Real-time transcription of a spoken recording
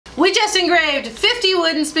We just engraved 50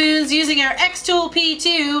 wooden spoons using our xTool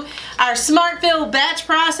P2. Our smart fill batch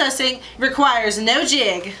processing requires no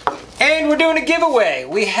jig. And we're doing a giveaway.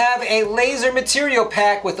 We have a laser material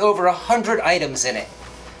pack with over 100 items in it.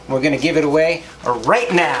 We're gonna give it away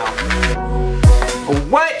right now.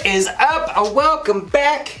 What is up? Welcome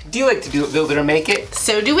back. Do you like to do it, build it, or make it?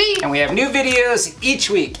 So do we. And we have new videos each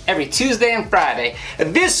week, every Tuesday and Friday.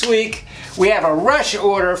 This week, we have a rush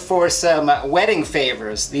order for some wedding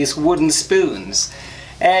favors, these wooden spoons.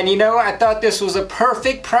 And you know, I thought this was a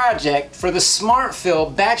perfect project for the smart fill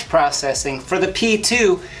batch processing for the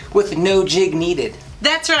P2 with no jig needed.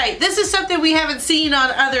 That's right. This is something we haven't seen on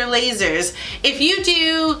other lasers. If you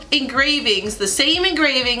do engravings, the same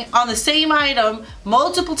engraving on the same item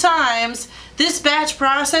multiple times, this batch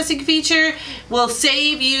processing feature will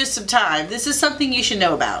save you some time. This is something you should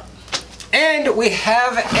know about. And we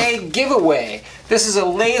have a giveaway. This is a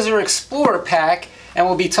Laser Explorer pack, and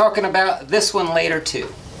we'll be talking about this one later too.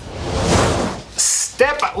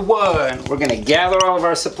 Step one, we're gonna gather all of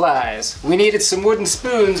our supplies. We needed some wooden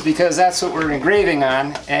spoons because that's what we're engraving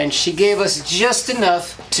on, and she gave us just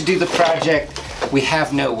enough to do the project. We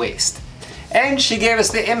have no waste. And she gave us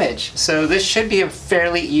the image, so this should be a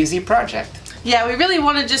fairly easy project. Yeah, we really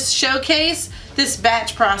want to just showcase this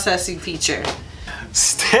batch processing feature.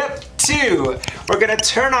 Step two, we're gonna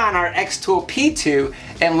turn on our xTool P2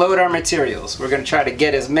 and load our materials. We're gonna try to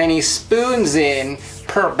get as many spoons in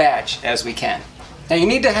per batch as we can. Now you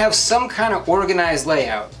need to have some kind of organized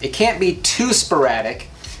layout. It can't be too sporadic.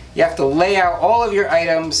 You have to lay out all of your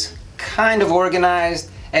items kind of organized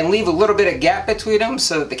and leave a little bit of gap between them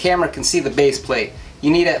so that the camera can see the base plate.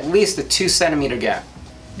 You need at least a 2 cm gap.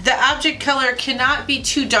 The object color cannot be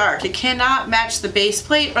too dark. It cannot match the base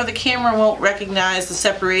plate or the camera won't recognize the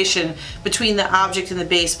separation between the object and the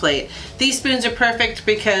base plate. These spoons are perfect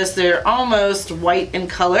because they're almost white in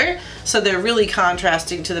color, so they're really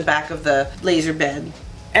contrasting to the back of the laser bed.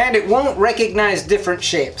 And it won't recognize different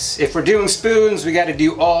shapes. If we're doing spoons, we gotta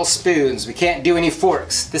do all spoons. We can't do any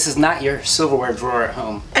forks. This is not your silverware drawer at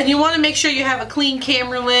home. And you want to make sure you have a clean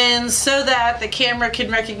camera lens so that the camera can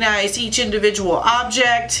recognize each individual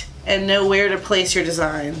object and know where to place your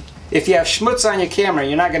design. If you have schmutz on your camera,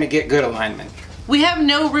 you're not gonna get good alignment. We have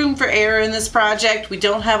no room for error in this project. We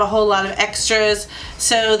don't have a whole lot of extras.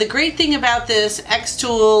 So the great thing about this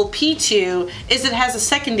xTool P2 is it has a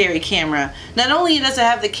secondary camera. Not only does it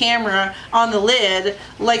have the camera on the lid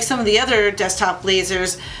like some of the other desktop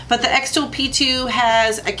lasers, but the xTool P2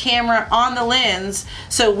 has a camera on the lens.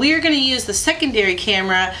 So we're going to use the secondary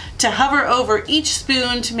camera to hover over each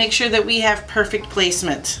spoon to make sure that we have perfect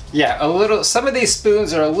placement. Yeah, some of these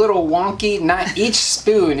spoons are a little wonky. Not each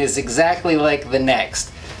spoon is exactly like the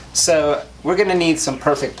next. So we're gonna need some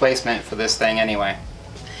perfect placement for this thing anyway.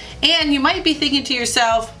 And you might be thinking to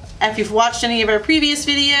yourself, if you've watched any of our previous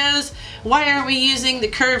videos, why aren't we using the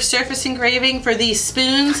curved surface engraving for these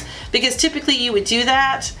spoons? Because typically you would do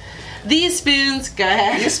that. These spoons, go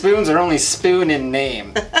ahead. These spoons are only spoon in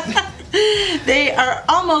name. They are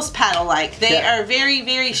almost paddle-like. They are very,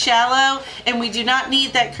 very shallow, and we do not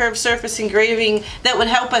need that curved surface engraving that would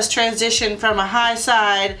help us transition from a high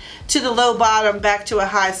side to the low bottom back to a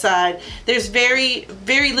high side. There's very,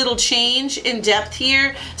 very little change in depth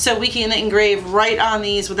here, so we can engrave right on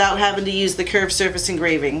these without having to use the curved surface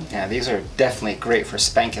engraving. Yeah, these are definitely great for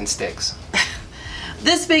spanking sticks.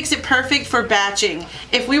 This makes it perfect for batching.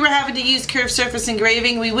 If we were having to use curved surface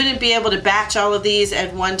engraving, we wouldn't be able to batch all of these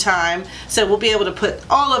at one time. So we'll be able to put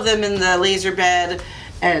all of them in the laser bed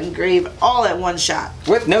and engrave all at one shot.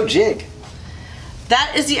 With no jig.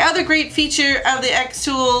 That is the other great feature of the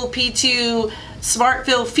xTool P2 Smart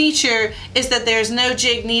Fill feature, is that there's no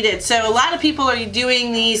jig needed. So a lot of people are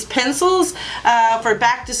doing these pencils for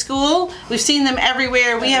back to school. We've seen them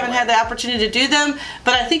everywhere. We haven't had the opportunity to do them,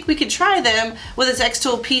 but I think we could try them with this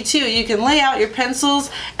xTool P2. You can lay out your pencils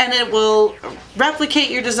and it will replicate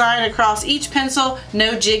your design across each pencil.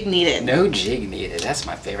 No jig needed. No jig needed. That's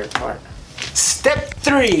my favorite part. Step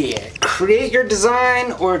 3, create your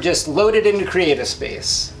design or just load it into Creative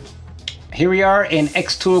Space. Here we are in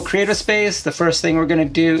xTool Creative Space. The first thing we're gonna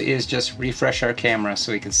do is just refresh our camera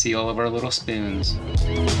so we can see all of our little spoons.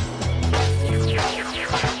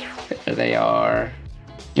 There they are.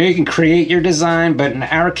 You know, you can create your design, but in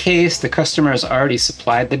our case, the customer has already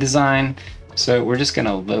supplied the design, so we're just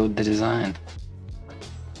gonna load the design.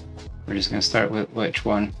 We're just gonna start with which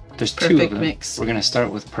one? There's two of them. Perfect mix. We're gonna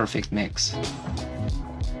start with perfect mix.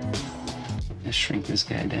 Let's shrink this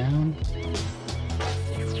guy down.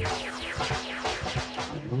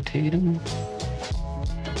 Rotate him.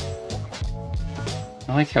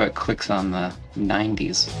 I like how it clicks on the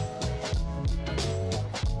 90s.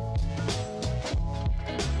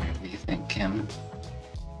 spoon.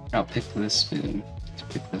 I'll pick this spoon. Let's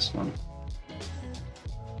pick this one.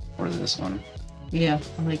 Or this one. Yeah,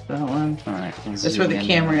 I like that one. Alright. That's where the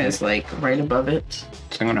camera is, like, right above it.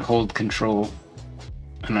 So I'm going to hold control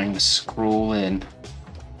and I'm going to scroll in.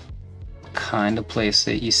 Kind of place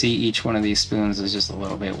it. You see each one of these spoons is just a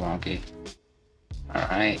little bit wonky.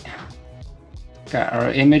 Alright. Got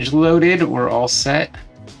our image loaded. We're all set.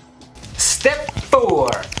 Step 4,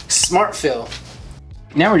 Smart Fill.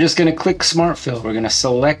 Now we're just going to click Smart Fill. We're going to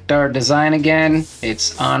select our design again.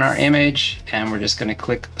 It's on our image and we're just going to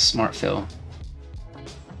click Smart Fill.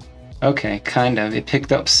 Okay, kind of. It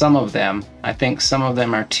picked up some of them. I think some of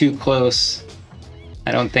them are too close.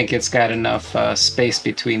 I don't think it's got enough space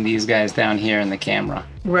between these guys down here and the camera.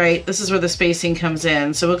 Right, this is where the spacing comes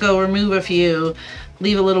in. So we'll go remove a few,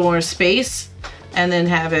 leave a little more space, and then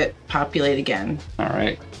have it populate again. All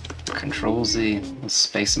right, Control Z, let's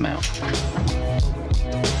space them out.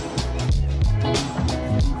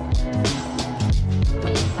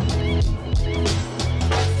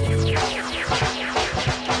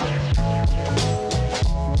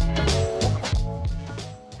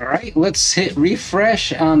 All right, let's hit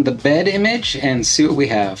refresh on the bed image and see what we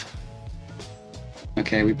have.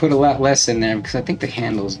 Okay, we put a lot less in there because I think the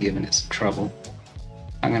handle's giving it some trouble.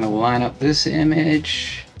 I'm gonna line up this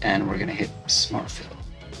image and we're gonna hit Smart Fill.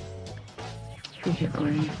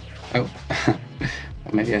 Oh,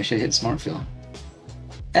 maybe I should hit Smart Fill.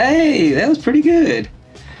 Hey, that was pretty good.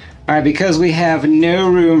 All right, because we have no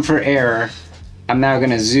room for error, I'm now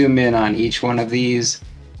gonna zoom in on each one of these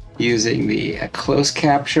using the close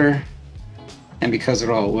capture, and because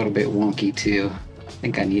they're all a little bit wonky too, I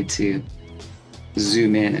think I need to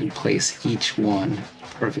zoom in and place each one.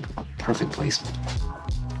 Perfect placement.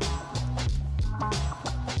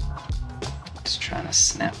 Just trying to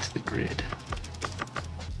snap to the grid.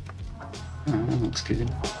 Oh, that looks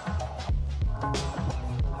good.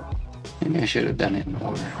 Maybe I should have done it in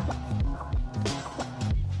order.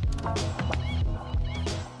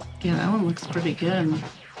 Yeah, that one looks pretty good.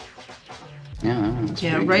 Yeah, that one looks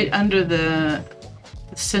pretty right good. under the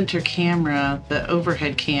center camera, the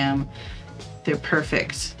overhead cam, they're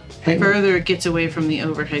perfect. Hey, The further it gets away from the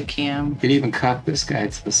overhead cam. you could even cock this guy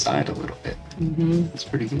to the side a little bit. Mm-hmm. That's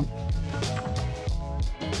pretty good.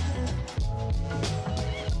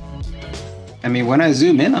 I mean, when I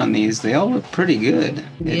zoom in on these, they all look pretty good.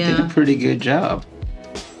 They did a pretty good job.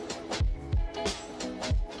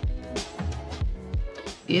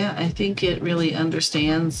 Yeah, I think it really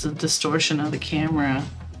understands the distortion of the camera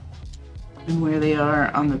and where they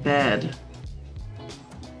are on the bed.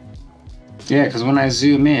 Yeah, because when I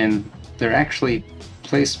zoom in, they're actually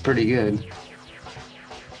placed pretty good.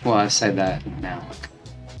 Well, I said that now.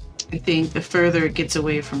 I think the further it gets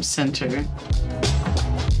away from center.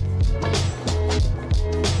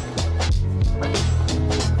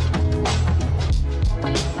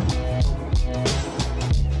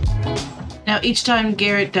 Now each time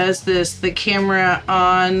Garrett does this, the camera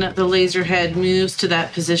on the laser head moves to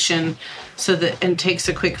that position so that and takes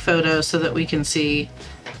a quick photo so that we can see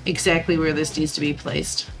exactly where this needs to be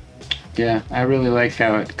placed. Yeah, I really like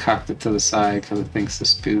how it cocked it to the side because it thinks the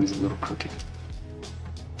spoon's a little crooked.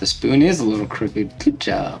 The spoon is a little crooked. Good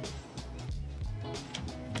job.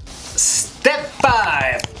 Step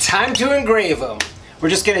 5, time to engrave them. We're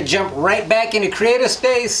just gonna jump right back into Creative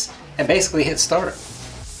Space and basically hit start.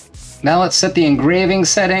 Now let's set the engraving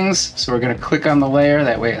settings. So we're gonna click on the layer,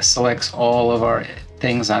 that way it selects all of our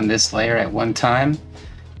things on this layer at one time.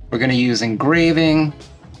 We're gonna use engraving.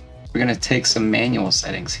 We're gonna take some manual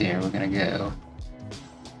settings here. We're gonna go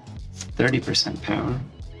 30% power,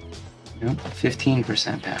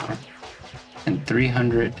 15% power, and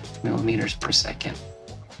 300 millimeters per second.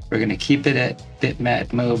 We're gonna keep it at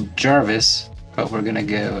bitmap mode Jarvis, but we're gonna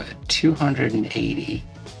go 280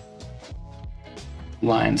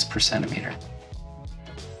 lines per centimeter.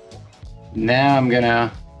 Now I'm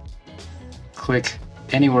gonna click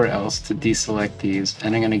anywhere else to deselect these,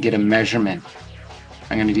 and I'm gonna get a measurement.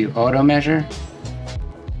 I'm gonna do auto measure,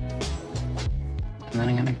 and then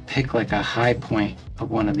I'm gonna pick like a high point of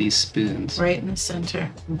one of these spoons. Right in the center.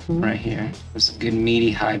 Mm-hmm. Right here. There's a good meaty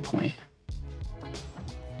high point.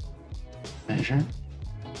 Measure.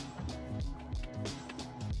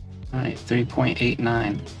 All right,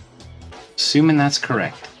 3.89. Assuming that's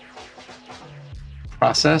correct.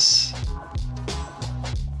 Process.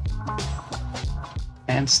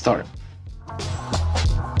 And start.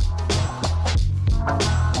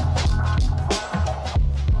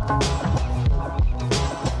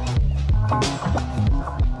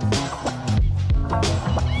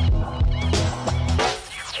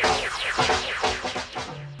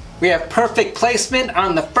 We have perfect placement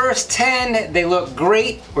on the first 10. They look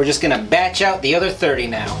great. We're just gonna batch out the other 30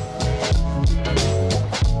 now.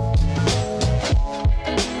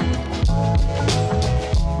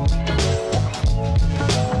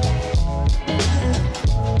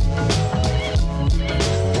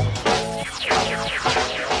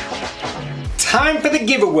 Time for the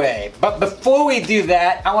giveaway, but before we do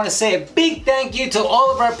that, I want to say a big thank you to all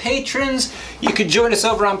of our patrons. You could join us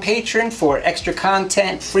over on Patreon for extra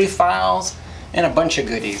content, free files, and a bunch of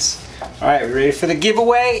goodies. Alright, we ready for the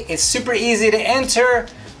giveaway? It's super easy to enter.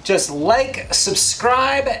 Just like,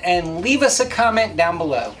 subscribe, and leave us a comment down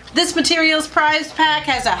below. This materials prize pack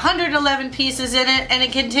has 111 pieces in it, and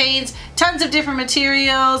it contains tons of different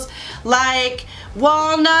materials like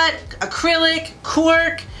walnut, acrylic,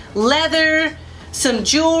 cork, leather, some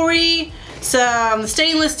jewelry, some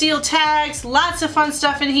stainless steel tags, lots of fun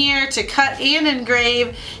stuff in here to cut and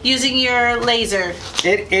engrave using your laser.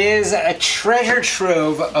 It is a treasure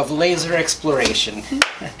trove of laser exploration.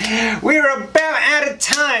 We're about out of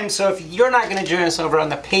time, so if you're not going to join us over on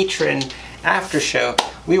the Patreon after show,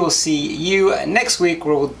 we will see you next week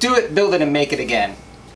where we'll do it, build it, and make it again.